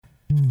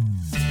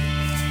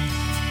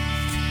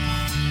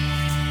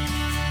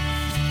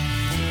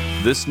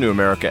This New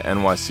America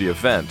NYC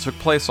event took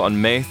place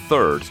on May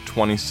 3rd,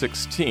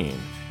 2016,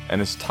 and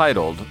is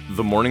titled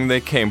The Morning They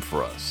Came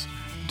for Us,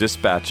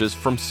 Dispatches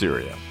from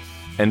Syria,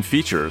 and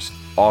features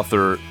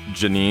author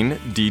Janine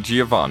di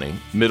Giovanni,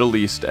 Middle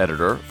East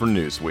editor for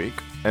Newsweek,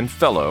 and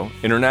fellow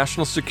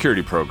International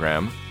Security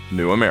Program,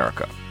 New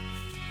America,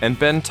 and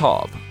Ben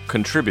Taub,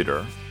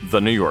 contributor,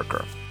 The New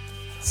Yorker.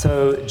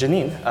 So,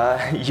 Janine,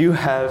 you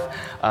have,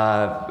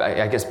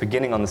 I guess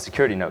beginning on the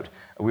security note,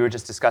 we were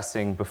just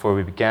discussing before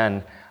we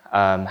began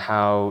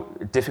how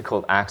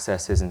difficult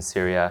access is in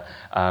Syria,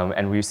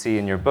 and we see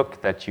in your book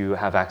that you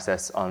have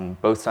access on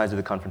both sides of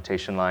the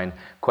confrontation line,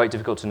 quite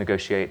difficult to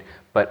negotiate,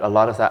 but a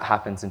lot of that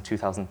happens in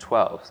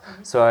 2012.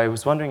 Mm-hmm. So I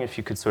was wondering if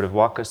you could sort of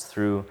walk us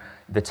through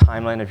the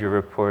timeline of your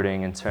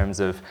reporting in terms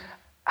of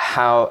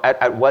how,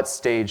 at what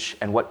stage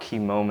and what key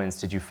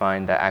moments did you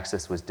find that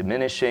access was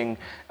diminishing,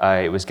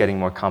 it was getting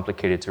more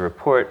complicated to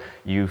report,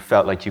 you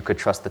felt like you could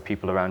trust the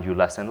people around you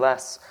less and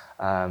less,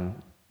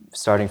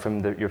 starting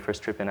from your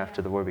first trip in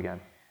after the war began?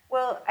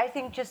 Well, I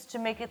think just to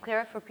make it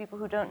clear for people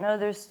who don't know,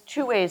 there's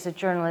two ways that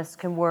journalists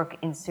can work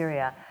in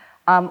Syria.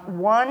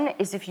 One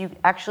is if you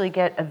actually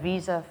get a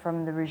visa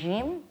from the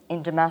regime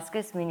in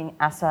Damascus, meaning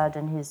Assad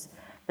and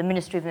the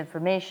Ministry of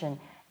Information.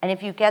 And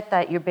if you get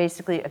that, you're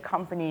basically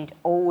accompanied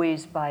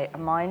always by a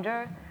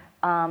minder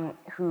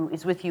who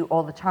is with you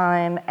all the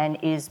time and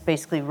is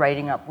basically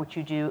writing up what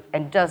you do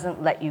and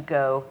doesn't let you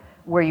go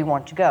where you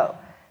want to go.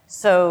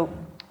 So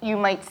you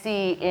might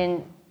see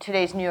in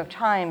today's New York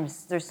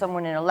Times, there's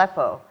someone in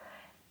Aleppo.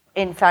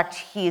 In fact,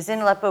 he is in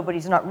Aleppo, but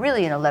he's not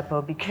really in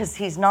Aleppo because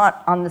he's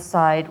not on the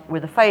side where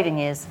the fighting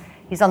is.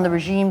 He's on the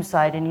regime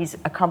side, and he's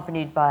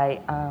accompanied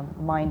by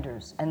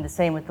minders, and the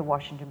same with the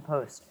Washington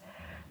Post.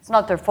 It's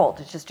not their fault.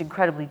 It's just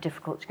incredibly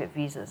difficult to get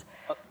visas.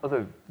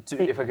 Although,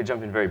 if I could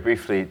jump in very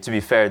briefly, to be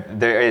fair,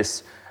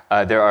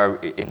 there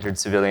are injured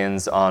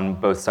civilians on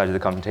both sides of the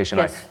confrontation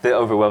line. Yes. The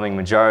overwhelming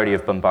majority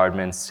of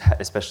bombardments,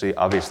 especially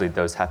obviously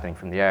those happening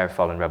from the air,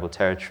 fall in rebel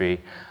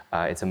territory.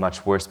 It's a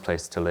much worse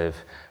place to live.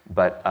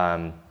 But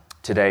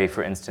today,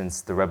 for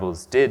instance, the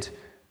rebels did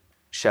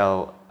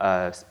shell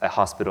a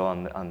hospital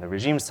on the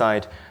regime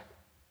side.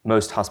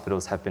 Most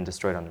hospitals have been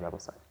destroyed on the rebel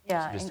side.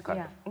 Yeah,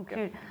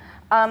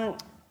 So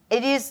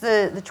it is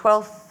the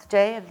 12th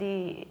day of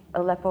the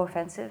Aleppo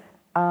offensive.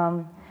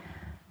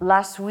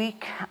 Last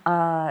week,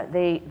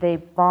 they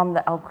bombed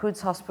the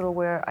Al-Quds hospital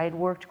where I had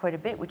worked quite a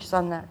bit, which is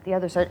on the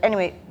other side.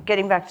 Anyway,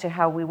 getting back to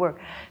how we work.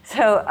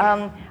 So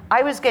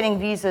I was getting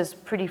visas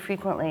pretty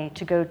frequently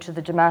to go to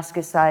the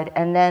Damascus side,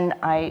 and then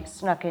I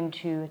snuck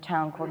into a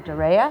town called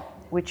Darayya,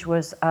 which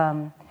was,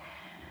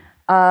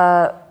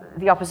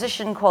 the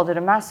opposition called it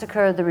a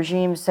massacre. The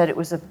regime said it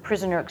was a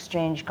prisoner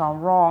exchange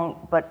gone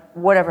wrong, but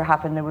whatever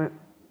happened, there were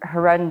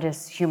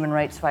horrendous human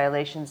rights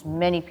violations,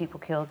 many people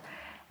killed.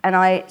 And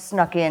I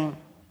snuck in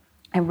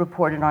and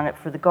reported on it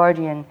for The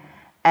Guardian,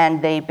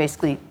 and they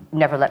basically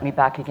never let me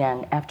back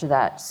again after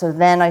that. So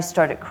then I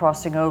started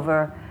crossing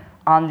over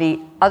on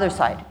the other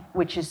side,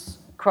 which is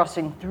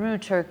crossing through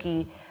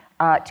Turkey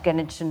to get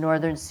into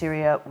northern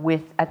Syria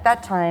with, at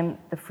that time,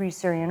 the Free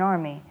Syrian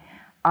Army.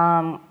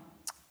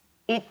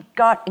 It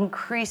got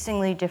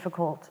increasingly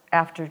difficult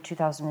after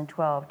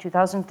 2012,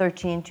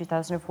 2013,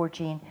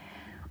 2014.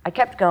 I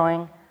kept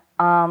going,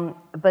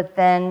 but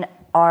then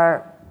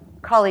our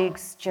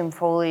colleagues, Jim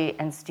Foley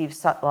and Steve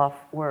Sutloff,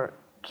 were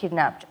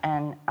kidnapped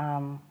and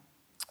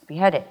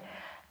beheaded.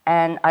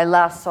 And I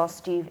last saw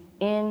Steve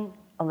in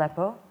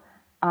Aleppo.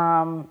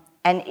 And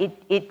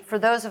it for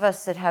those of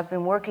us that have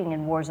been working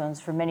in war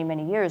zones for many,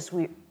 many years,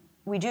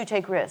 we do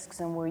take risks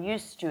and we're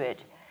used to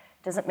it.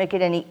 Doesn't make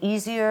it any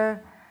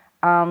easier,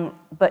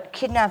 but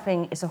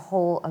kidnapping is a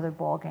whole other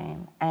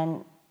ballgame,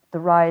 and the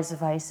rise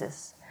of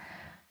ISIS.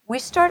 We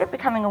started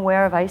becoming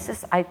aware of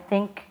ISIS, I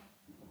think,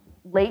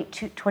 late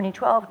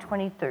 2012,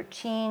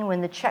 2013, when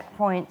the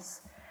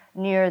checkpoints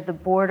near the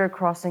border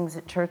crossings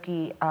at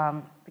Turkey,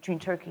 between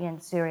Turkey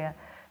and Syria,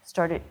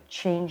 started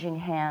changing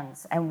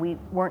hands, and we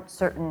weren't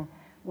certain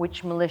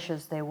which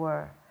militias they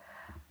were.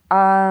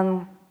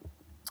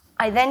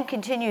 I then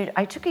continued.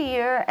 I took a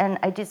year and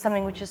I did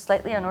something which is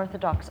slightly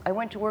unorthodox. I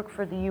went to work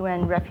for the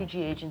UN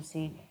Refugee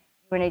Agency,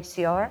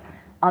 UNHCR,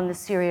 on the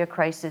Syria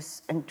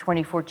crisis in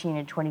 2014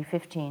 and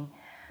 2015,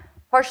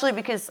 partially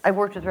because I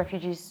worked with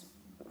refugees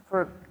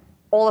for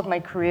all of my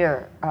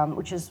career,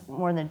 which is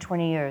more than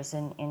 20 years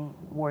in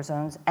war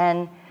zones,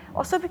 and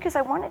also because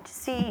I wanted to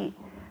see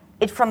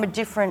it from a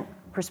different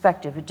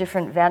perspective, a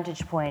different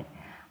vantage point.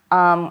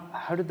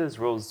 How did those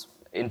roles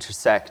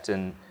intersect,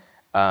 and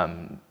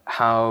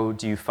how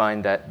do you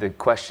find that the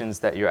questions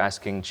that you're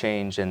asking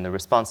change and the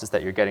responses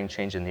that you're getting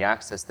change and the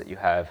access that you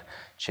have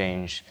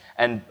change,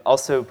 and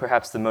also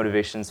perhaps the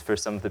motivations for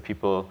some of the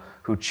people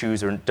who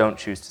choose or don't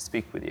choose to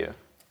speak with you?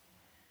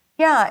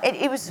 Yeah,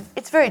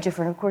 it's very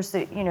different. Of course,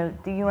 the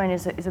UN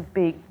is a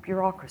big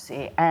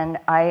bureaucracy, and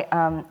I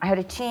had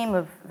a team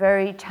of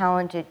very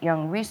talented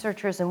young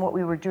researchers, and what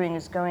we were doing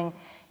is going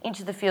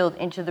into the field,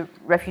 into the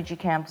refugee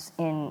camps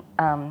in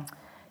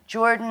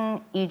Jordan,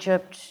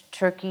 Egypt,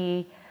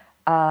 Turkey,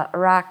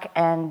 Iraq,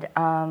 and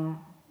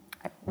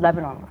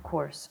Lebanon, of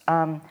course.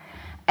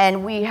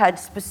 And we had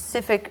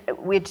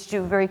to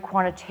do very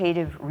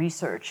quantitative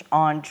research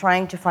on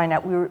trying to find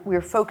out, we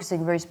were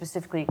focusing very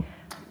specifically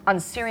on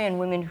Syrian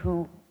women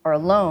who are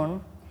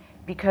alone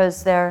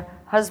because their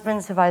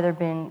husbands have either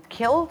been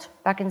killed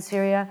back in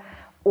Syria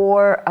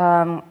or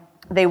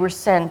they were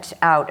sent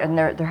out and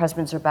their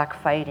husbands are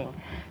back fighting.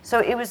 So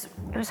it was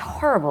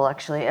horrible,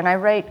 actually, and I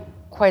write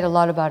quite a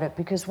lot about it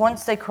because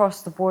once they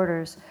crossed the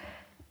borders,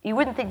 you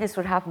wouldn't think this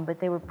would happen, but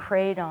they were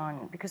preyed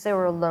on because they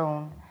were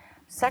alone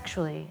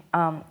sexually,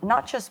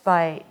 not just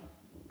by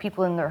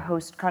people in their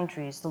host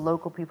countries, the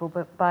local people,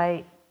 but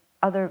by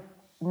other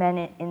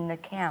men in the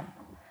camp.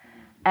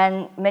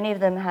 And many of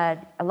them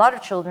had a lot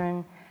of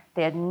children.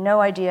 They had no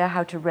idea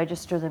how to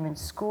register them in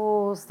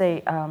schools.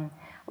 A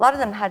lot of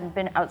them hadn't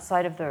been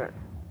outside of their,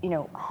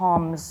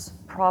 Homs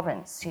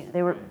province.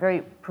 They were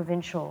very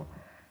provincial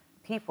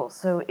people,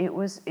 so it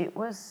was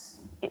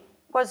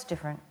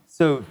different.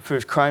 So for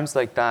crimes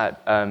like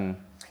that,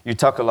 you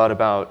talk a lot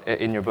about,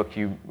 in your book,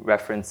 you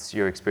reference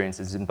your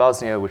experiences in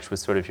Bosnia, which was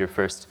sort of your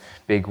first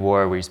big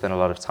war where you spent a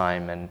lot of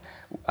time and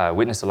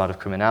witnessed a lot of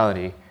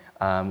criminality.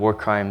 War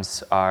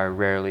crimes are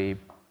rarely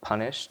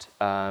punished.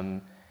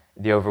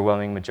 The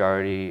overwhelming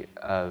majority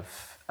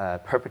of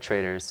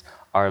perpetrators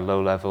are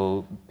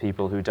low-level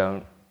people who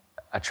don't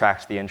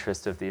attract the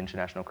interest of the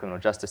international criminal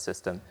justice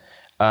system.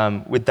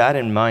 With that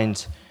in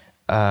mind,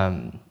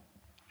 how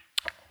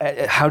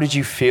did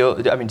you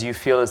feel? I mean, do you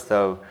feel as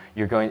though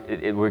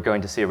we're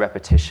going to see a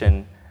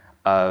repetition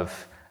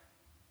of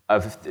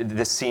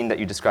the scene that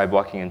you described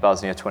walking in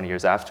Bosnia 20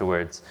 years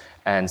afterwards,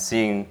 and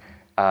seeing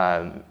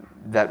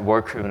that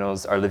war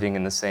criminals are living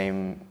in the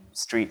same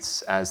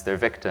streets as their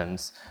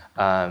victims?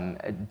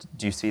 Do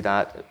you see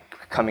that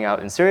coming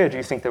out in Syria? Do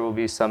you think there will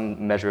be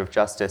some measure of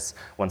justice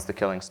once the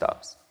killing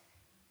stops?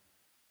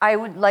 I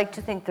would like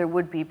to think there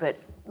would be, but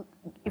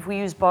if we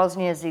use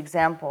Bosnia as the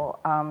example,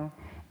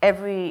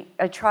 I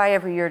try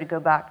every year to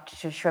go back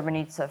to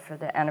Srebrenica for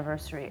the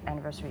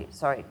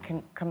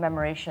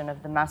commemoration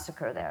of the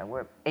massacre there,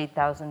 where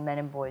 8,000 men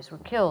and boys were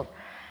killed.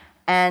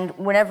 And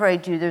whenever I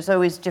do, there's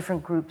always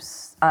different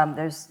groups.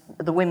 There's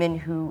the women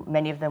who,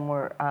 many of them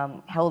were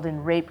held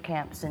in rape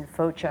camps in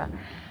Foča.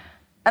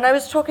 And I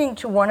was talking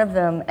to one of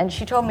them, and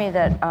she told me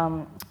that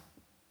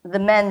the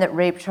men that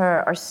raped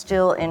her are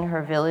still in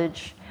her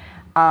village.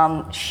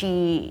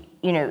 She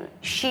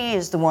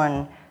is the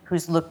one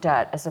who's looked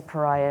at as a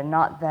pariah,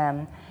 not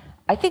them.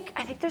 I think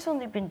there's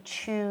only been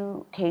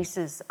 2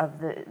 cases of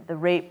the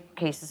rape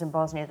cases in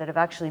Bosnia that have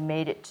actually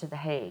made it to The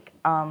Hague.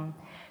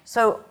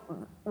 So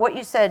what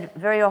you said,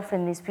 very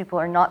often these people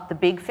are not the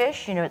big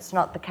fish, it's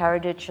not the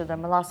Karadzic or the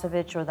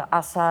Milosevic or the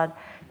Assad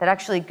that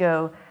actually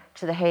go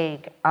to The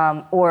Hague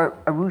or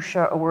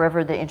Arusha or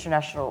wherever the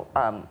international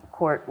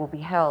court will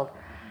be held.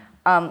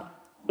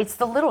 It's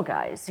the little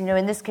guys,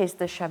 in this case,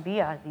 the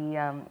Shabia,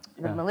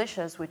 the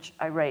militias, which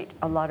I write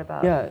a lot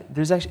about. Yeah,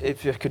 there's actually,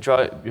 if I could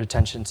draw your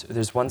attention to,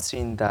 there's one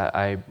scene that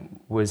I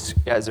was,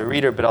 as a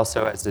reader, but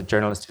also as a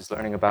journalist who's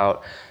learning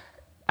about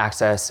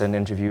access and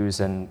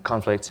interviews and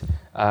conflict,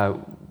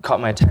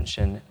 caught my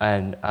attention.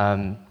 And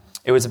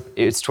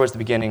it's towards the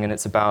beginning, and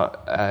it's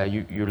about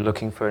you're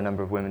looking for a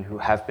number of women who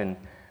have been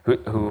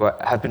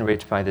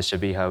raped by the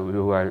Shabia,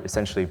 who are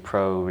essentially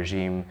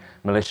pro-regime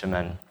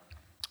militiamen.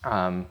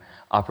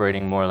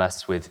 Operating more or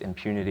less with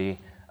impunity,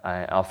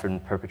 often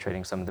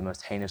perpetrating some of the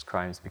most heinous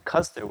crimes.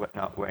 Because they're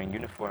not wearing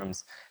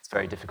uniforms, it's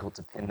very difficult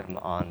to pin them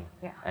on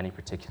any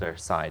particular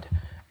side.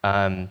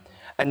 And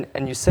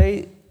you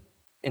say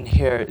in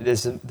here,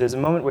 there's a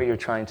moment where you're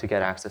trying to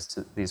get access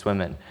to these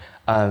women.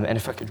 And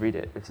if I could read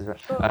it.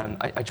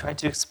 I tried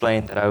to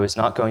explain that I was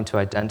not going to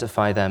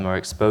identify them or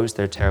expose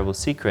their terrible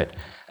secret,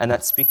 and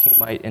that speaking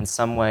might in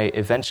some way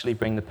eventually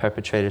bring the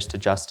perpetrators to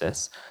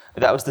justice.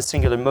 That was the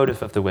singular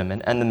motive of the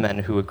women and the men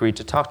who agreed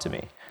to talk to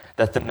me,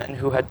 that the men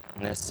who had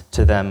done this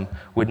to them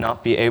would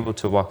not be able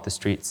to walk the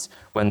streets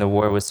when the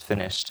war was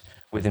finished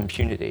with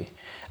impunity.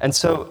 And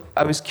so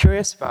I was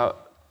curious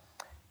about,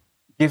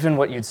 given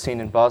what you'd seen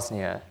in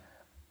Bosnia,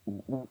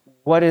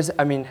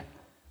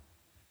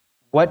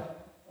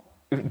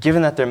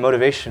 given that their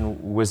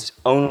motivation was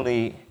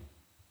only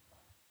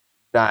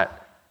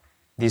that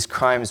these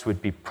crimes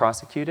would be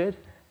prosecuted,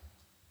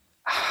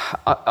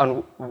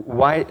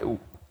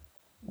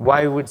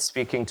 why would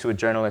speaking to a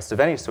journalist of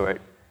any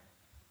sort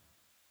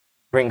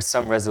bring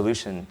some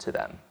resolution to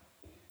them?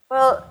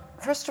 Well,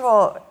 first of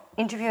all,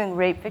 interviewing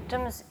rape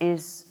victims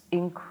is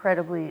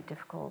incredibly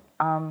difficult.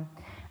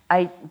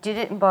 I did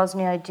it in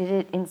Bosnia, I did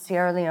it in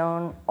Sierra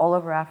Leone, all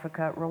over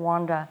Africa,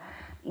 Rwanda.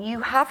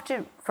 You have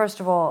to,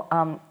 first of all,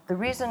 the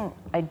reason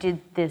I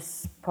did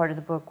this part of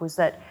the book was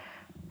that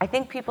I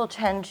think people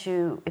tend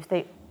to, if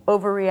they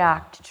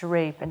overreact to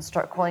rape and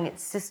start calling it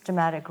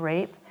systematic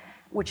rape,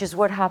 which is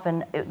what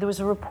happened. There was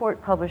a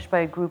report published by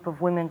a group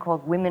of women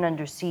called Women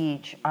Under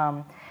Siege,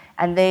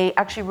 and they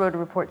actually wrote a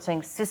report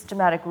saying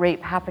systematic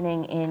rape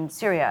happening in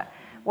Syria.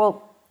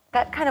 Well,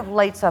 that kind of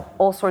lights up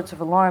all sorts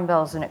of alarm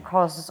bells, and it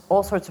causes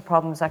all sorts of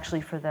problems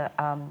actually for the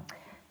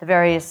the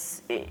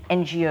various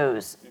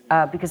NGOs,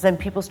 because then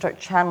people start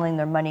channeling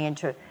their money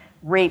into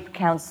rape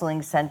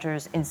counseling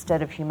centers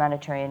instead of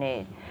humanitarian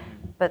aid.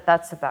 But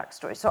that's the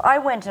backstory. So I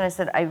went and I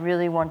said, I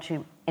really want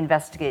to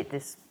investigate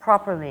this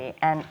properly,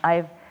 and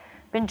I've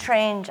been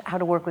trained how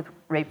to work with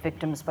rape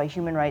victims by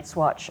Human Rights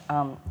Watch,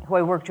 who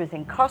I worked with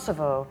in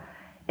Kosovo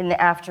in the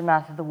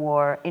aftermath of the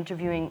war,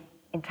 interviewing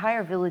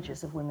entire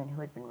villages of women who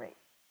had been raped.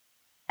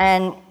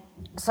 And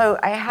so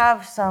I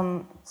have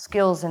some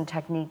skills and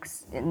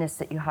techniques in this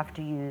that you have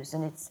to use,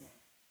 and it's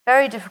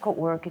very difficult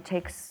work. It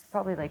takes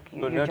probably like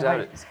no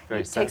doubt it's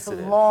very sensitive.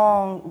 Takes a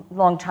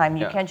long time.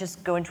 You can't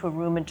just go into a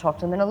room and talk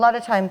to them. And a lot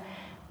of time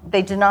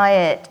they deny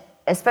it,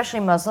 especially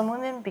Muslim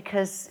women,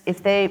 because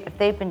if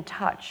they've been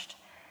touched,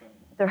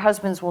 their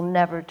husbands will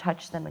never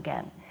touch them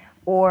again.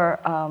 Or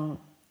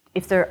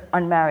if they're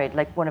unmarried,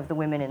 like one of the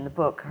women in the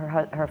book,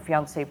 her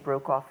fiance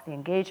broke off the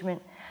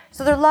engagement.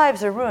 So their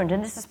lives are ruined.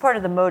 And this is part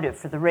of the motive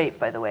for the rape,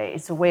 by the way.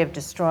 It's a way of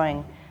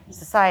destroying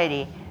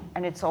society.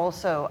 And it's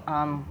also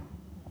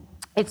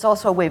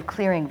a way of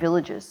clearing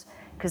villages.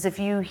 Because if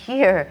you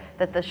hear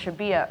that the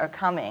Shabiya are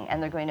coming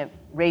and they're going to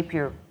rape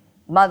your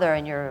mother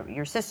and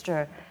your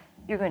sister,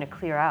 you're going to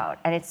clear out.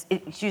 And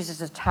it's used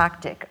as a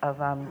tactic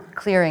of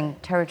clearing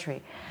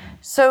territory.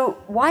 So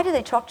why do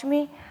they talk to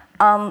me?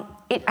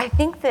 I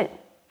think that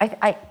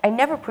I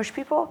never push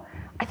people.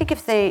 I think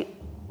if the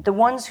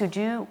ones who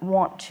do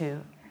want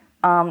to,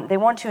 they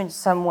want to in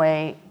some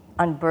way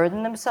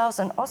unburden themselves,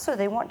 and also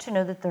they want to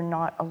know that they're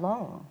not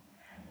alone.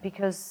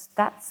 Because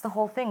that's the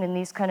whole thing. In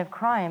these kind of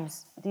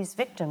crimes, these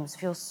victims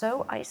feel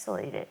so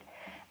isolated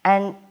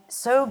and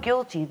so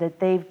guilty that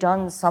they've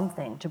done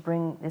something to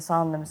bring this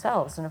on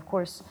themselves. And of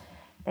course,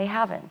 they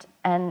haven't.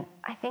 And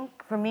I think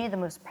for me, the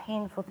most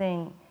painful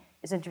thing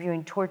is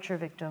interviewing torture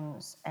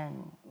victims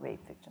and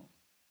rape victims.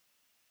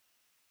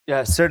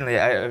 Yeah, certainly.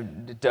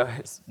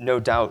 No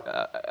doubt,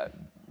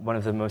 one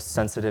of the most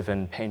sensitive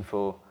and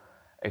painful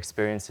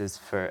experiences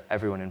for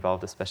everyone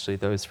involved, especially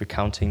those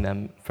recounting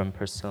them from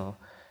personal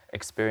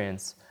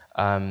experience.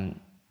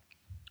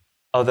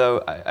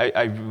 Although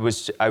I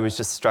was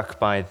just struck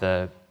by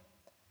the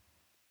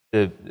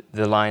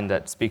line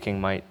that speaking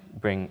might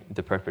bring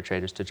the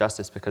perpetrators to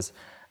justice, because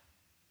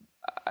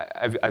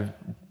I've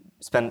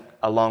spent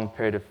a long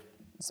period of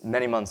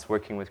many months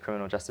working with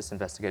criminal justice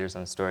investigators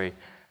on a story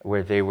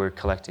where they were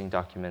collecting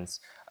documents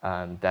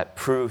that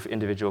prove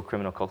individual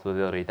criminal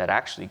culpability that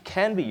actually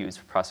can be used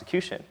for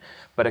prosecution,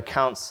 but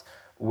accounts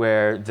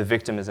where the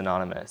victim is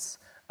anonymous.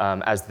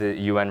 As the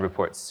UN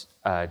reports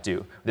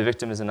do. The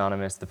victim is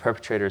anonymous, the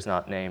perpetrator is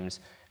not named.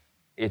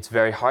 It's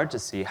very hard to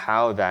see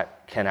how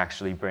that can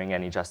actually bring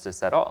any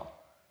justice at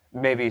all.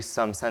 Maybe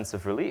some sense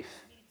of relief.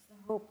 It's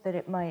the hope that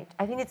it might.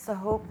 I think it's the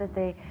hope that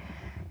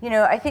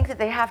I think that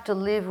they have to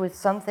live with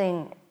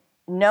something,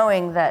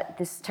 knowing that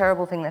this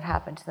terrible thing that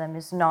happened to them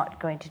is not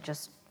going to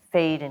just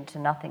fade into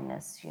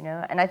nothingness,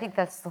 And I think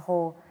that's the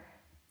whole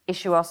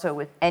issue also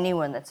with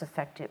anyone that's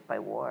affected by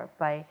war,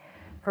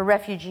 for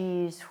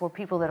refugees, for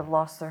people that have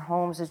lost their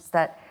homes. It's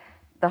that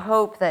the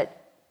hope that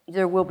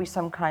there will be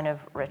some kind of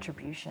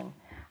retribution.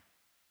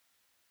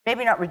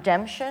 Maybe not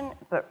redemption,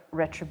 but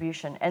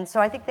retribution. And so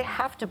I think they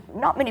have to,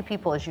 not many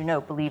people, as you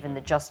know, believe in the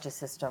justice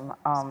system.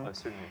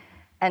 Certainly.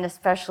 And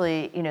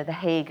especially, The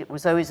Hague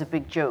was always a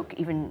big joke,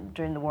 even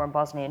during the war in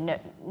Bosnia.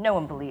 No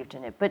one believed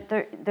in it. But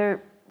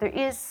there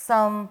is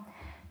some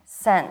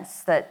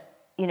sense that,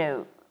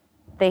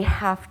 they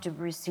have to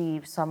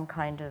receive some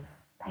kind of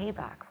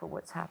payback for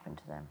what's happened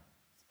to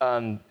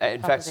them.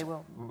 In fact,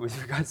 with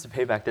regards to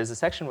payback, there's a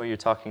section where you're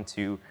talking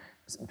to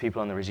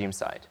people on the regime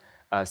side,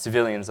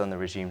 civilians on the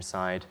regime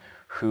side,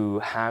 who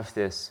have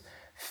this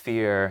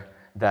fear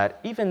that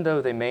even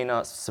though they may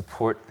not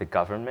support the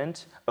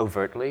government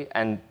overtly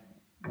and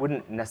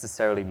wouldn't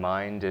necessarily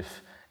mind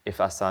if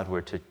Assad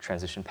were to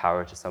transition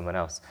power to someone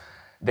else,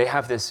 they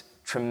have this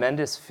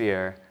tremendous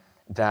fear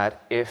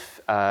that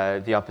if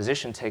the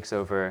opposition takes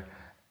over,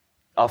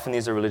 often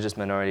these are religious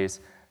minorities,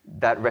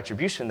 that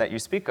retribution that you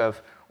speak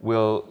of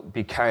will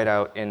be carried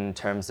out in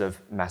terms of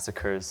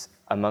massacres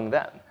among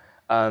them.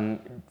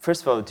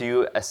 First of all, do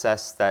you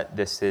assess that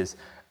this is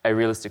a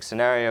realistic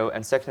scenario?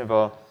 And second of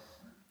all,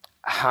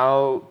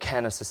 how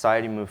can a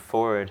society move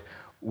forward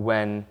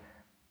when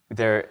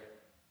there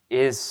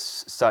is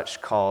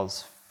such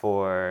calls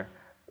for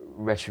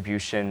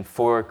retribution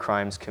for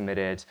crimes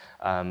committed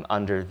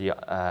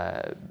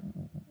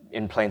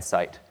in plain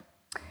sight?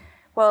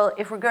 Well,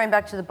 if we're going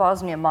back to the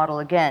Bosnia model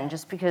again,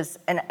 just because,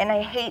 and I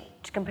hate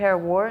to compare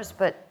wars,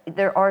 but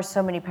there are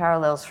so many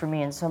parallels for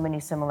me and so many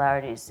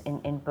similarities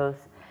in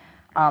both,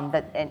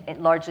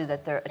 largely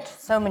that there are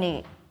so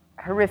many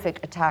horrific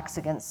attacks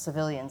against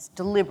civilians,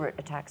 deliberate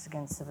attacks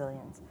against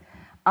civilians.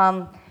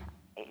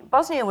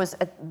 Bosnia was,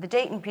 the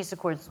Dayton Peace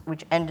Accords,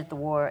 which ended the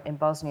war in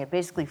Bosnia,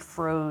 basically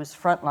froze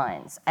front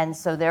lines. And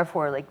so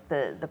therefore,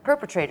 the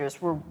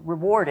perpetrators were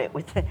rewarded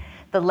with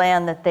the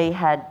land that they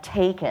had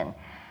taken.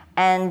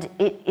 And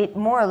it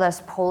more or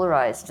less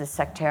polarized the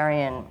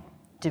sectarian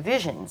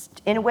divisions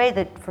in a way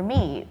that, for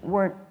me,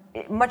 weren't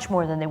much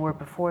more than they were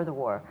before the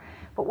war.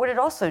 But what it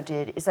also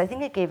did is I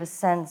think it gave a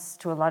sense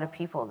to a lot of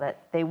people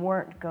that they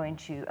weren't going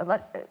to,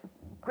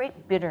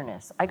 great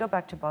bitterness. I go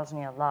back to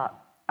Bosnia a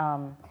lot.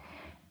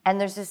 And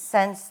there's this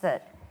sense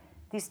that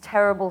these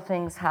terrible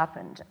things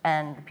happened,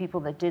 and the people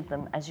that did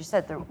them, as you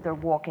said, they're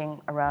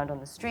walking around on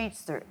the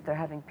streets, they're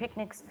having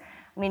picnics.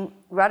 I mean,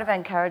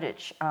 Radovan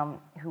Karadzic,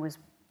 who was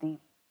the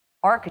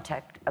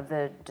architect of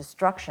the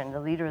destruction, the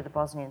leader of the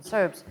Bosnian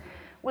Serbs,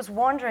 was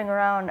wandering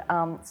around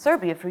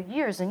Serbia for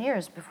years and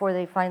years before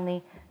they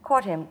finally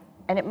caught him.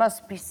 And it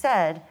must be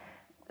said,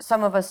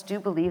 some of us do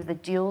believe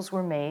that deals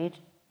were made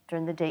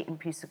during the Dayton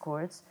Peace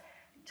Accords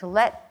to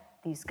let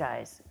these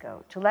guys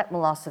go, to let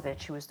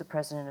Milosevic, who was the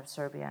president of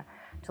Serbia,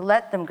 to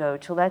let them go,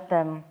 to let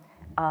them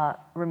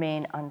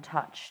remain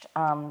untouched.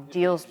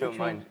 Deals If you don't between...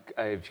 mind,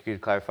 if you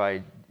could clarify,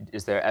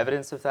 is there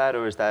evidence of that,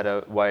 or is that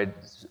a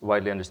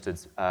widely understood?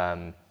 It's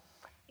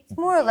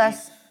more or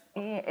less.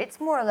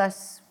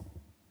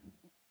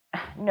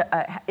 No,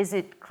 is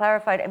it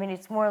clarified? I mean,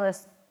 it's more or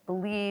less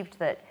believed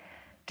that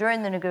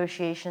during the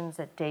negotiations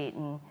at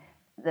Dayton,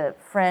 the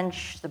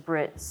French, the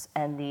Brits,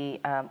 and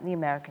the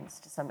Americans,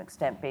 to some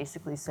extent,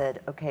 basically said,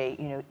 okay,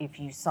 if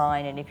you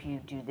sign and if you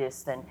do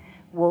this, then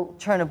we'll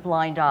turn a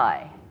blind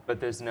eye. But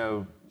there's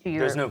no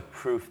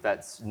proof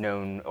that's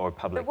known or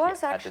public there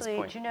was at this actually,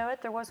 point. do you know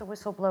it? There was a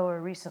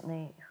whistleblower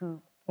recently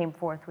who came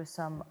forth with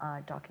some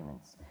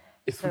documents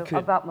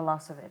about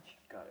Milosevic.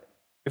 Got it.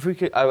 If we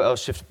could, I'll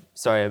shift.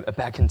 Sorry,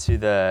 back into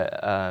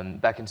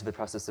the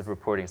process of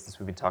reporting, since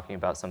we've been talking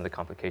about some of the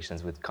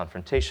complications with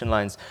confrontation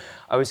lines.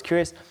 I was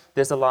curious.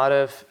 There's a lot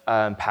of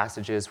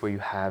passages where you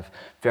have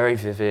very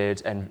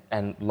vivid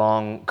and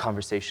long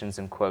conversations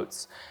and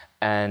quotes,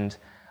 and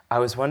I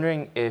was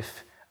wondering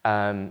if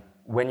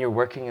when you're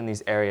working in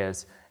these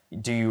areas,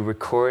 do you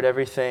record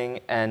everything,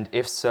 and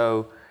if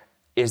so,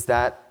 is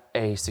that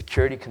a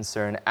security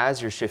concern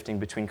as you're shifting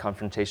between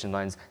confrontation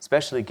lines,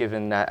 especially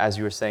given that, as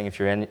you were saying, if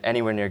you're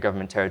anywhere near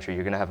government territory,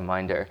 you're going to have a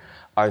minder.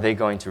 Are they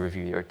going to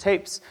review your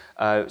tapes?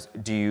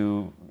 Do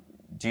you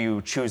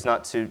choose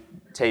not to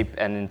tape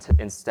and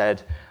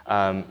instead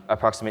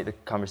approximate the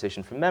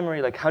conversation from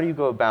memory? Like, how do you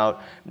go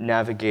about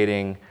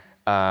navigating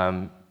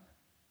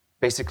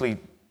basically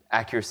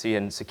accuracy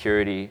and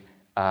security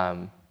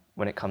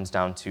when it comes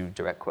down to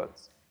direct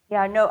quotes?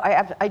 Yeah, no,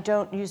 I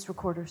don't use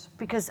recorders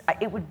because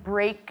it would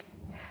break.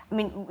 I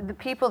mean, the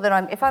people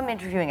that if I'm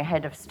interviewing a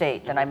head of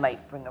state, then I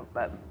might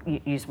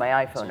use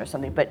my iPhone or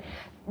something. But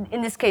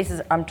in this case,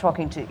 I'm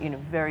talking to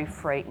very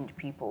frightened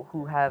people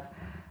who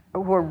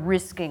are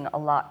risking a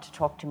lot to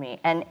talk to me,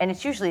 and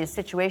it's usually a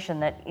situation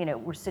that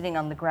we're sitting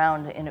on the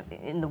ground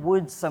in the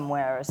woods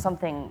somewhere or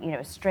something,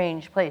 a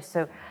strange place.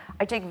 So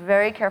I take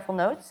very careful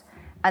notes,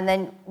 and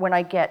then when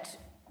I get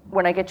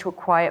to a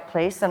quiet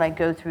place, then I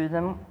go through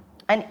them,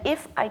 and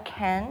if I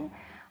can,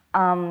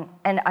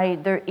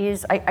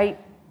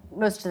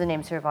 most of the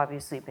names here have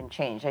obviously been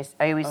changed. I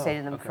always say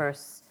to them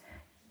first,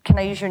 can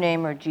I use your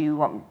name or do you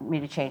want me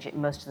to change it?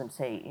 And most of them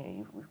say,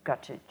 you've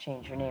got to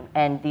change your name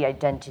and the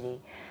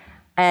identity.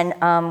 And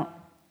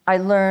I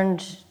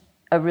learned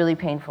a really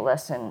painful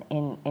lesson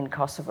in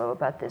Kosovo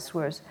about this,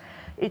 whereas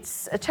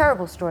it's a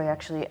terrible story,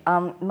 actually.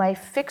 My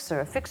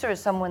fixer, a fixer is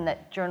someone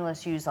that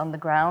journalists use on the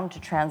ground to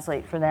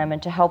translate for them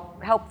and to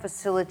help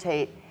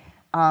facilitate,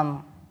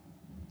 help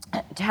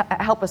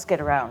us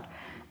get around.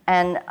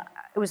 And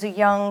it was a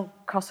young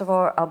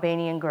Kosovo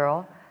Albanian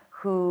girl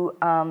who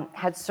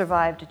had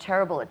survived a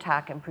terrible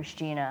attack in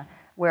Pristina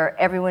where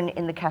everyone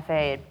in the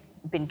cafe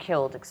had been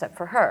killed except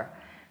for her.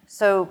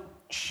 So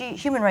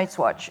Human Rights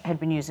Watch had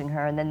been using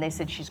her, and then they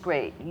said, she's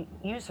great,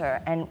 use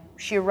her. And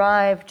she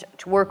arrived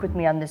to work with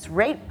me on this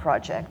rape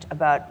project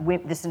about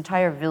this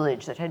entire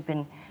village that had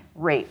been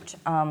raped.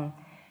 And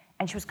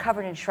she was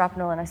covered in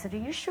shrapnel, and I said, are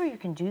you sure you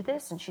can do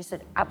this? And she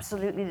said,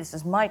 absolutely, this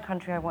is my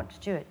country, I want to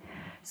do it.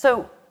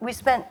 So we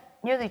spent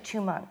nearly 2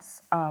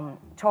 months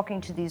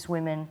talking to these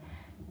women,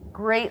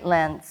 great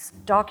lengths,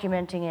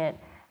 documenting it,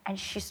 and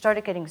she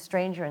started getting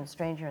stranger and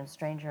stranger and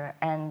stranger.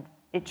 And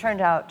it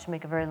turned out, to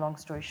make a very long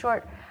story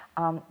short,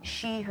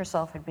 she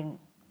herself had been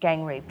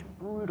gang raped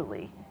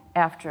brutally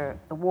after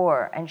the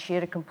war, and she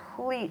had a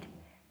complete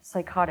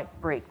psychotic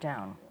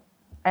breakdown.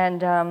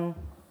 And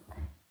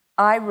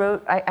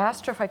I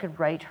asked her if I could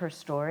write her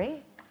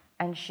story,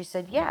 and she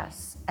said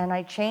yes. And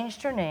I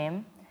changed her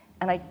name,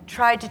 and I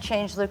tried to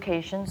change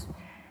locations.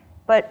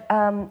 But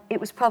it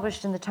was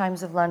published in the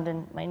Times of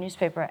London, my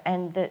newspaper,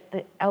 and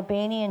the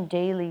Albanian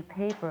daily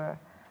paper,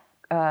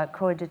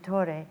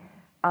 Coeditore,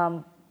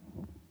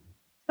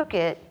 took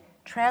it,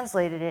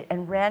 translated it,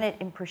 and ran it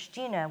in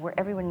Pristina, where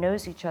everyone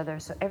knows each other,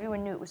 so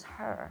everyone knew it was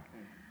her.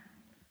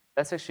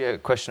 That's actually a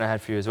question I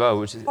had for you as well,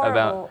 which is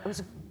about... It was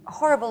a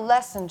horrible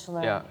lesson to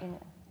learn. Yeah.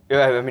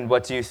 Yeah, I mean,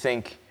 what do you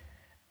think,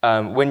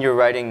 when you're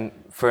writing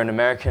for an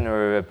American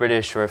or a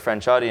British or a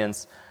French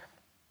audience,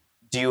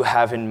 do you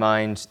have in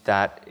mind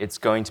that it's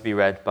going to be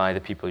read by the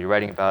people you're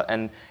writing about?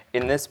 And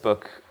in this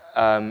book,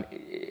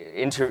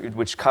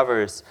 which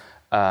covers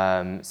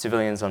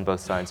civilians on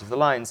both sides of the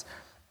lines,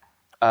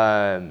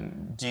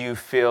 do you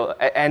feel,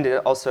 and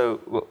it also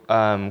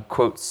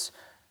quotes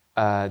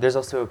there's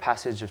also a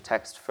passage of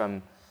text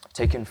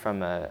taken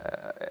from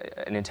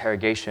an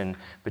interrogation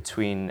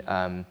between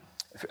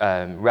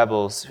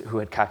rebels who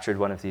had captured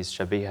one of these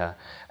shabiha,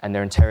 and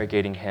they're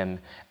interrogating him,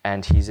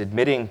 and he's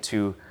admitting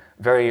to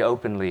very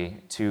openly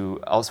to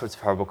all sorts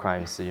of horrible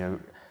crimes,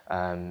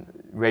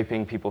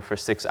 raping people for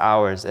 6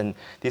 hours, and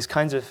these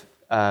kinds of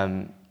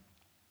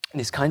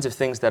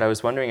things that I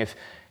was wondering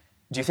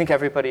do you think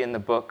everybody in the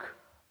book,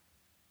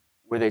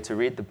 were they to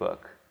read the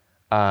book,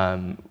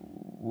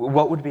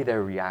 what would be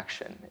their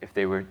reaction if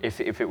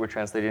it were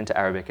translated into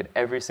Arabic and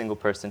every single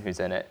person who's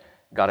in it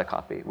got a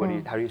copy?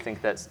 How do you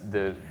think that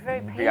the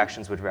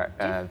reactions would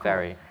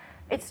vary?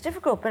 It's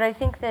difficult, but I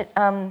think that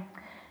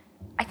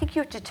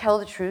you have to tell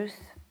the truth,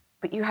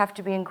 but you have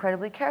to be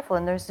incredibly careful.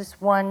 And there's this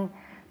one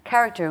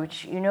character,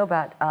 which you know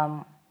about,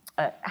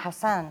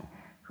 Hassan,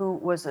 who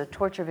was a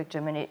torture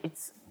victim, and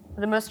it's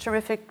the most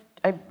horrific.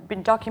 I've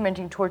been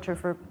documenting torture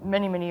for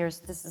many, many years.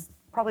 This is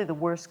probably the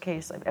worst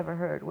case I've ever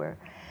heard, where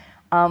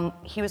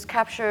he was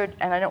captured,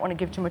 and I don't want to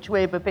give too much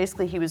away, but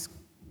basically he was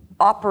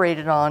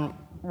operated on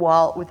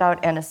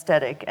without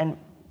anesthetic, and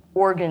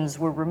organs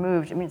were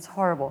removed. I mean, it's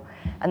horrible,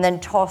 and then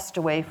tossed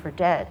away for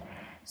dead.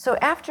 So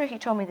after he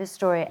told me this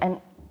story, and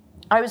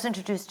I was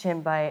introduced to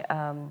him by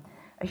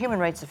a human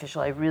rights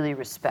official I really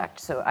respect.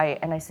 So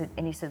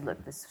he said,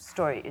 look, this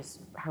story is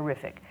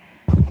horrific.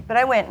 But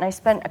I went and I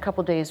spent a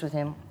couple days with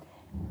him,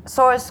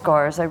 saw his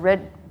scars, I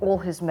read all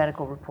his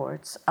medical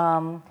reports.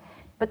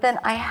 But then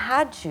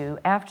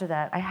after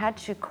that, I had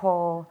to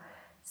call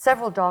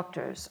several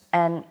doctors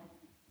and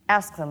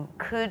ask them,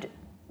 could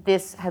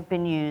this have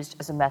been used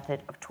as a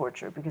method of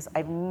torture? Because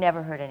I've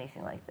never heard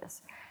anything like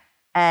this.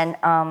 And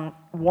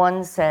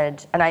one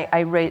said, and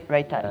I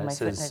write that in my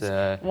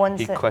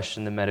footnotes. He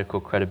questioned the medical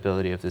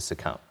credibility of this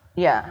account.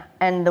 Yeah,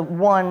 and the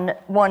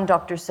one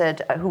doctor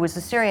said, who was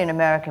a Syrian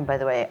American, by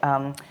the way,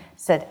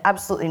 said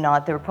absolutely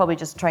not. They were probably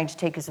just trying to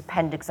take his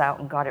appendix out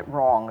and got it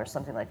wrong or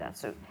something like that.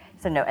 So he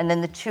said no. And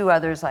then the two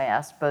others I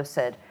asked both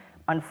said,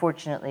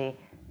 unfortunately,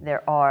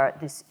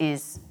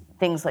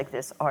 things like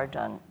this are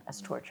done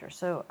as torture.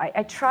 So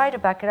I try to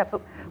back it up,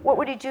 but what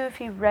would he do if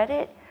he read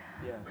it?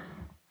 Yeah.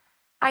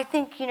 I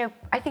think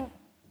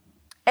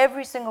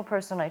every single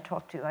person I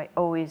talk to,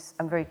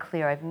 I'm very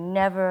clear. I've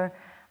never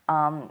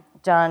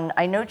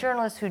I know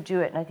journalists who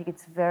do it, and I think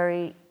it's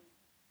very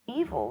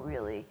evil,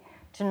 really,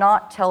 to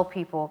not tell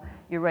people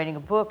you're writing a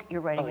book,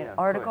 you're writing an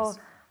article.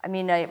 I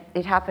mean,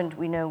 it happened,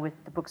 we know, with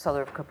the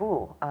bookseller of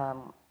Kabul.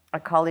 A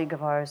colleague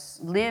of ours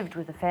lived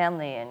with a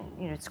family, and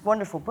it's a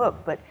wonderful book,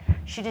 but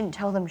she didn't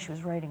tell them she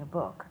was writing a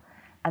book.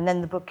 And then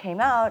the book came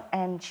out,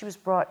 and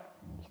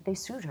they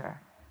sued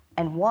her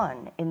and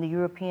won in the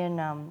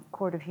European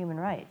Court of Human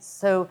Rights.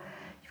 So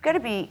you've got to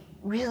be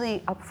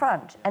really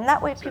upfront. And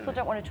that way people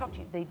don't want to talk to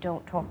you. They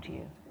don't talk to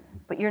you.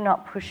 But you're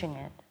not pushing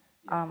it.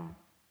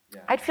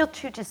 I'd feel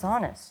too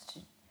dishonest.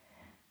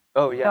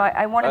 Oh, yeah.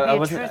 I want to be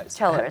a truth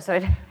teller. So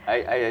I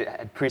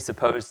had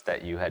presupposed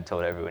that you had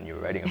told everyone you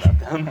were writing about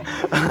them.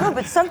 No,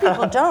 but some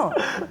people don't.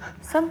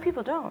 Some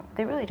people don't.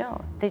 They really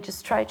don't. They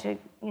just try to,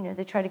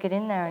 get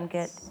in there and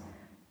get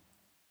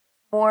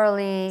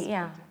morally,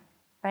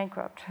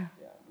 bankrupt.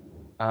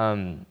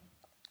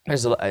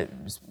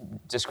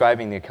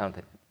 Describing the account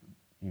that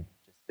you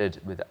just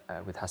did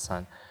with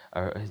Hassan,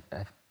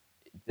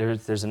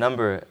 there's a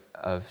number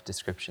of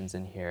descriptions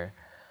in here.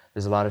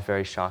 There's a lot of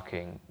very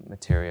shocking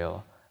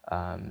material.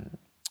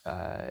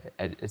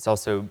 It's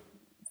also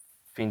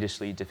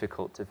fiendishly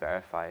difficult to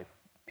verify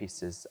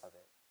pieces of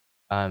it.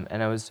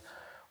 And I was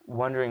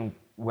wondering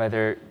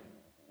whether,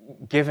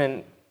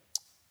 given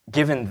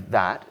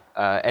that,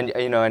 and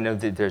I know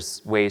that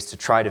there's ways to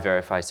try to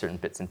verify certain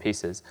bits and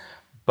pieces,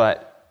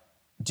 but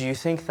do you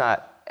think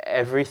that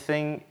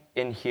everything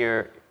in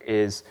here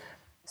is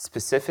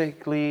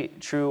specifically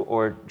true,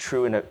 or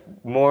true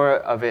more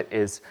of it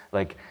is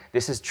like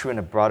this is true in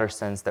a broader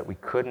sense that we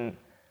couldn't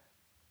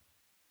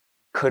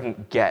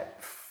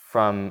get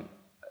from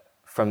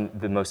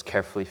the most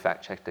carefully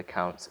fact-checked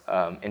accounts,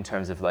 in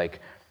terms of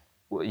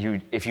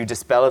if you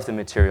dispel of the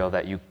material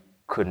that you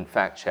couldn't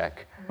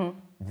fact-check,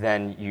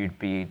 then you'd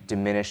be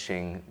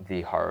diminishing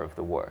the horror of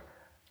the war.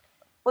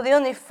 Well, the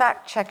only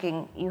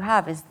fact-checking you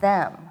have is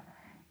them.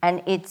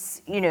 And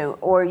it's,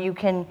 or you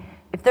can,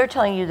 if they're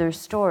telling you their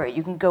story,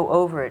 you can go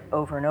over it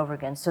over and over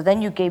again. So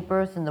then you gave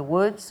birth in the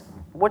woods.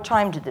 What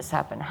time did this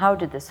happen? How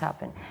did this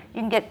happen?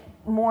 You can get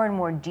more and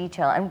more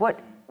detail. And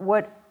what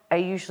I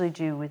usually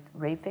do with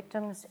rape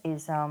victims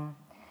is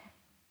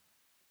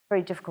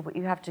very difficult, but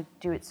you have to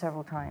do it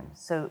several times.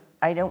 So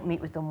I don't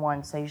meet with them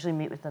once. I usually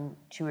meet with them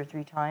 2 or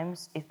 3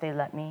 times if they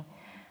let me.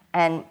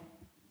 And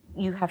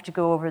you have to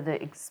go over the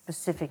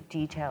specific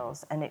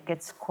details, and it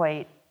gets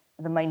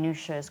the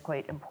minutia is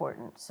quite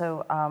important.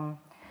 So,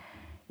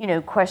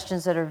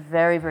 questions that are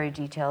very, very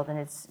detailed, and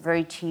it's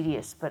very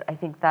tedious, but I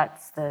think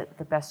that's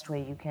the best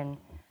way you can.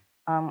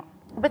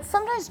 But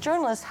sometimes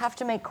journalists have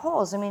to make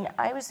calls. I mean,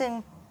 I was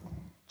in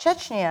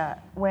Chechnya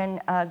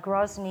when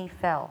Grozny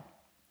fell,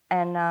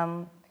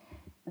 and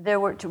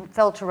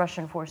fell to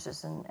Russian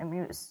forces, and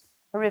it was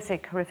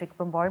horrific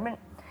bombardment.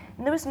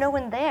 And there was no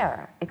one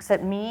there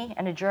except me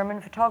and a German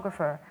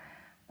photographer.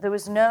 There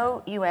was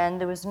no UN,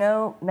 there was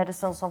no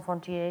Médecins Sans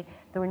Frontières,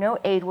 there were no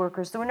aid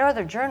workers, there were no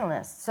other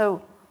journalists.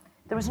 So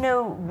there was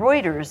no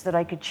Reuters that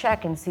I could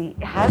check and see,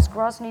 has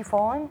Grozny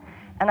fallen?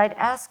 And I'd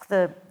ask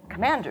the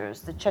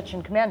commanders, the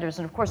Chechen commanders,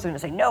 and of course they're gonna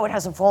say, no, it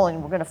hasn't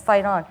fallen, we're gonna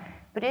fight on.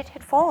 But it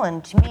had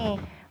fallen. To me,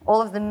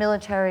 all of the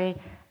military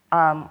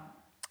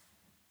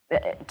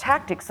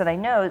tactics that I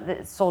know,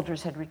 the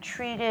soldiers had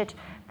retreated,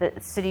 the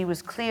city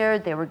was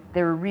cleared, they were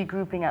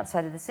regrouping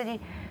outside of the city.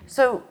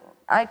 So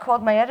I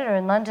called my editor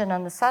in London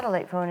on the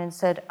satellite phone and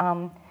said,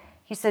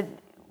 he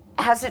said,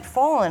 has it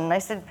fallen? And I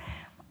said,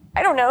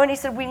 I don't know. And he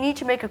said, we need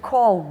to make a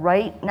call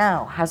right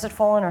now. Has it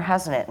fallen or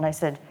hasn't it? And I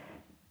said,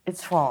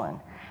 it's fallen.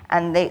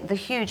 And the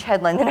huge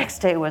headline the next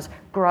day was,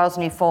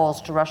 Grozny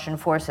falls to Russian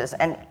forces.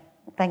 And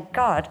thank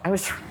God I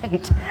was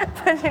right.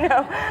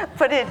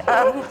 But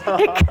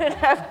it could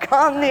have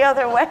gone the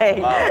other way,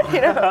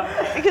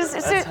 because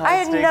I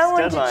had no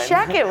one to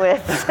check it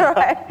with.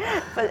 Right?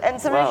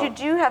 And sometimes you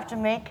do have to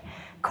make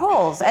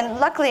calls. And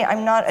luckily,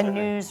 I'm not a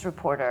news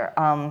reporter.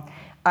 I'm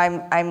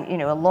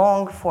a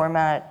long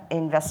format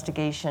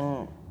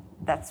investigation.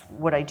 That's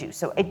what I do.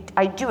 So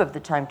I do have the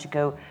time to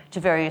go to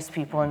various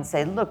people and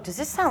say, look, does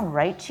this sound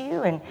right to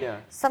you? And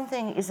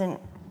something isn't.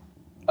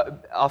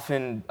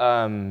 Often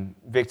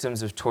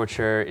victims of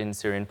torture in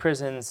Syrian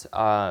prisons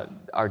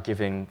are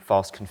giving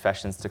false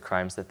confessions to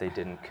crimes that they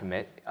didn't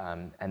commit.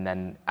 And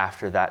then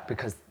after that,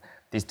 because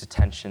these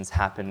detentions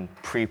happen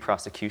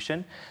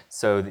pre-prosecution,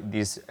 so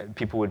these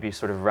people would be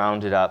sort of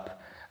rounded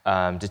up,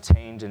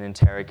 detained and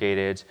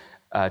interrogated,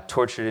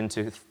 tortured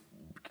into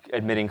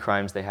admitting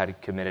crimes they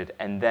had committed,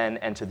 and then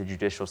enter the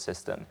judicial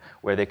system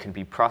where they can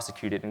be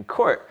prosecuted in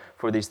court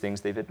for these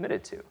things they've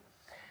admitted to.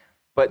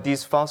 But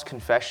these false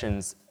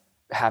confessions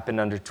happen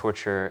under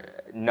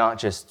torture, not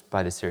just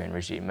by the Syrian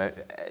regime.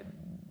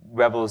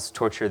 Rebels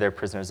torture their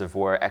prisoners of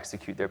war,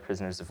 execute their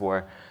prisoners of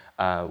war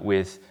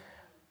with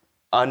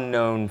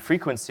unknown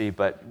frequency,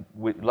 but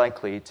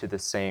likely to the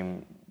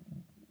same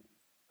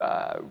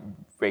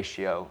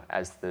ratio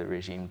as the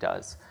regime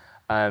does.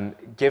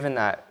 Given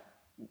that,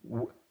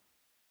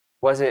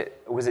 was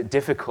it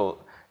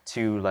difficult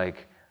to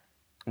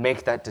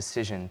make that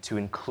decision to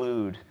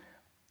include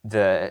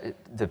the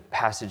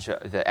passage,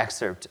 the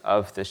excerpt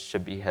of the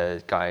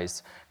Shabiha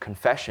guy's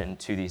confession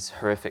to these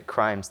horrific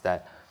crimes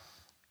that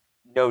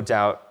no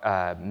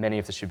doubt many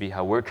of the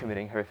Shabiha were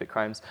committing horrific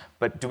crimes,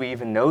 but do we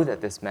even know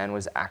that this man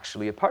was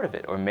actually a part of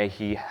it? Or may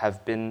he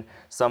have been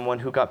someone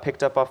who got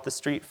picked up off the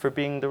street for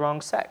being the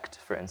wrong sect,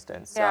 for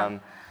instance? Yeah.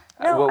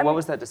 What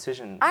was that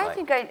decision I like?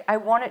 think I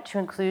wanted to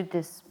include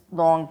this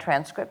long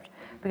transcript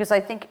because I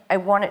think I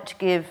wanted to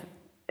give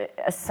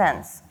a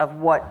sense of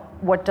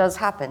what does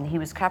happen. He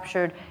was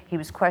captured, he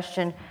was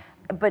questioned,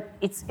 but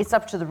it's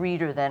up to the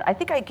reader then. I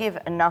think I give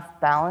enough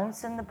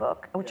balance in the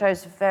book, which I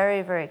was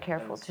very, very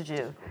careful to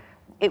do.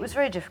 It was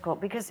very difficult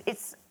because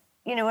it's,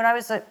 when I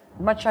was a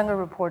much younger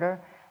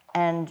reporter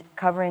and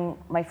covering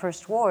my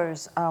first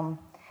wars,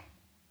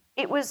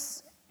 it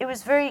was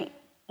very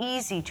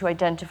easy to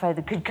identify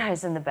the good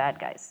guys and the bad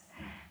guys.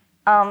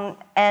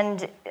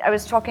 And I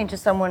was talking to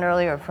someone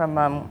earlier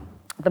from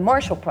the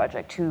Marshall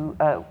Project, who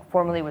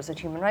formerly was at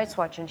Human Rights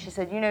Watch, and she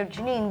said,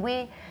 Janine,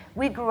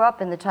 we grew up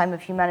in the time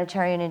of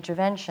humanitarian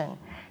intervention,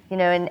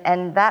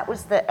 and that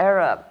was the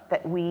era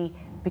that we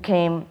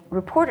became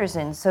reporters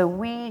in. So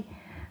we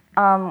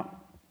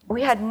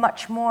had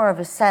much more of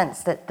a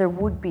sense that there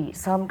would be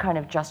some kind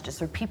of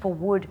justice, or people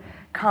would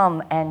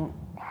come and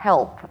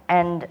help.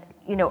 And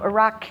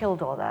Iraq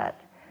killed all that.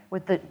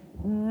 With the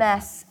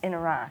mess in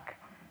Iraq,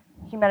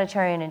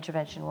 humanitarian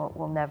intervention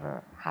will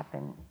never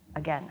happen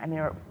again. I mean,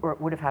 or it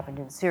would have happened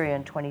in Syria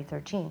in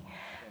 2013.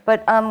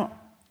 But I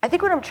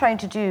think what I'm trying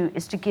to do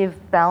is to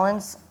give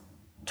balance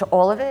to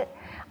all of it.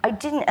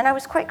 And I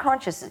was quite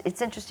conscious,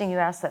 it's interesting you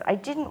asked that, I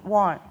didn't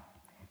want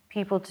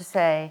people to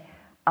say,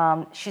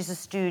 she's a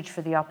stooge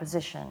for the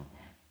opposition,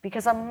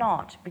 because I'm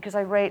not, because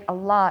I write a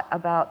lot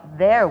about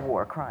their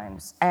war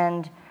crimes.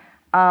 And,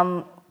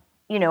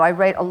 I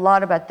write a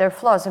lot about their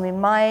flaws. I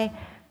mean,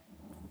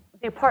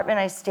 the apartment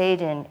I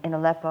stayed in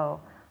Aleppo,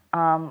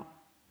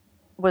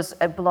 it was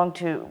a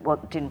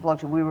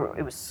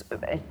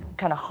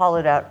kind of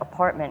hollowed out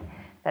apartment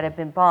that had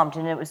been bombed,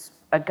 and it was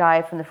a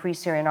guy from the Free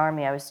Syrian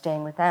Army. I was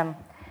staying with them.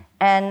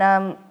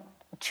 And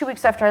 2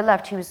 weeks after I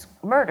left, he was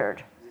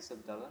murdered. Is this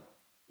Abdullah?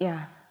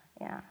 Yeah.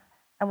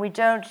 And we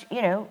don't,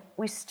 it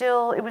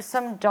was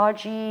some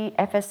dodgy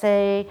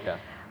FSA. Yeah.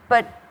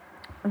 But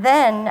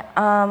then,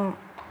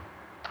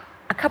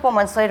 a couple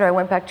months later, I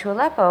went back to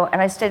Aleppo,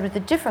 and I stayed with a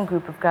different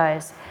group of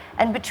guys.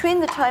 And between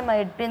the time I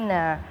had been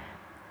there,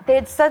 they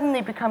had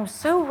suddenly become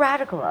so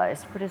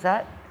radicalized. What is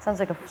that? Sounds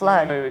like a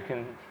flood. Maybe we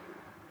can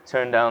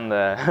turn down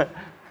the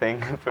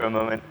thing for a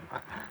moment.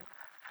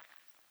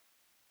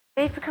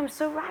 They'd become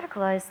so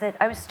radicalized that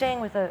I was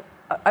staying with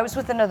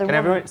another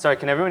woman.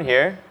 Can everyone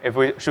hear?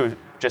 Should we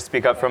just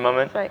speak up for a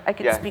moment? Right, I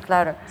can speak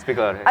louder. Speak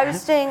louder. I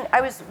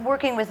was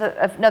working with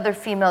another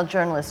female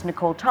journalist,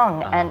 Nicole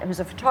Tung, and who's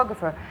a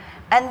photographer.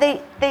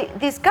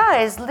 these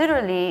guys,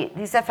 literally,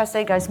 these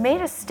FSA guys,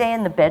 made us stay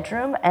in the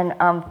bedroom and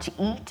to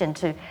eat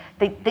and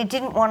they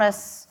didn't want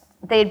us.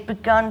 They had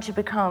begun to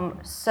become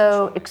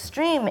so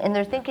extreme in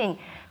their thinking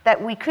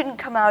that we couldn't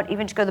come out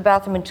even to go to the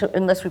bathroom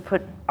unless we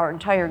put our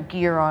entire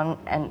gear on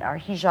and our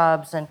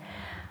hijabs. And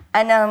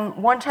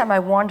one time I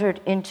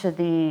wandered into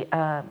the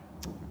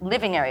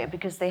living area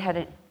because they had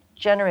a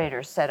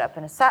generator set up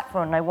and a sat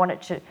phone, and I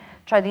wanted to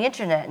try the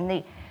internet. And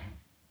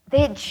they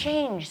had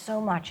changed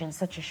so much in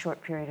such a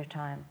short period of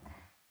time.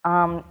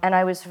 And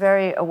I was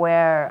very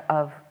aware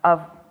of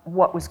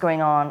what was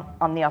going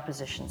on the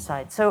opposition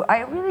side. So I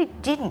really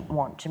didn't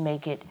want to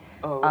make it.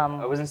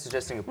 I wasn't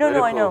suggesting a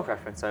political I know.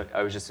 preference.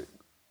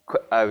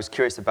 I was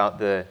curious about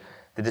the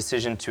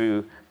decision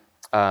to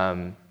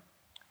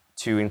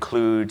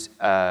include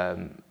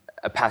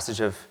a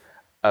passage of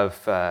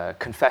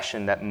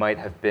confession that might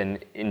have been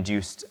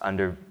induced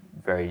under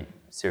very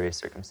serious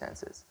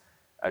circumstances,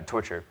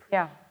 torture.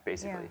 Yeah.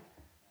 Basically. Yeah.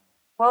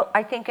 Well,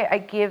 I think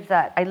I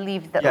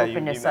leave the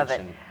openness of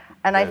it.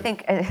 And I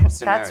think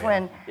that's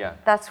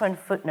when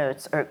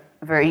footnotes are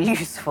very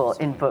useful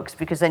in books,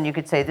 because then you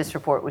could say this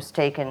report was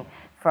taken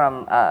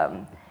from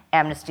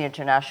Amnesty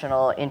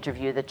International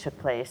interview that took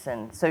place.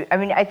 And so, I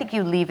mean, I think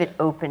you leave it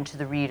open to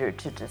the reader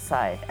to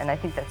decide. And I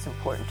think that's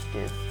important to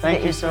do.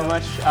 Thank you so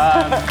much.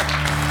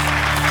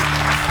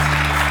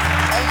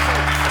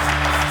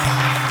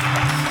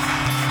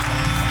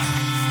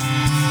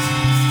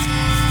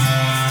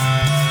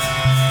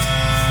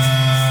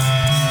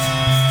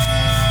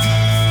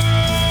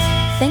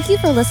 Thank you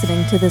for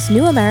listening to this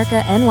New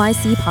America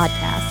NYC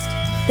podcast.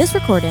 This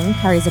recording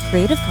carries a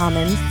Creative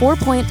Commons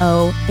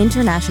 4.0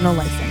 international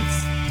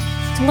license.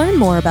 To learn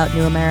more about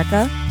New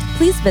America,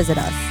 please visit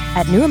us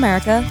at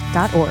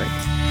newamerica.org.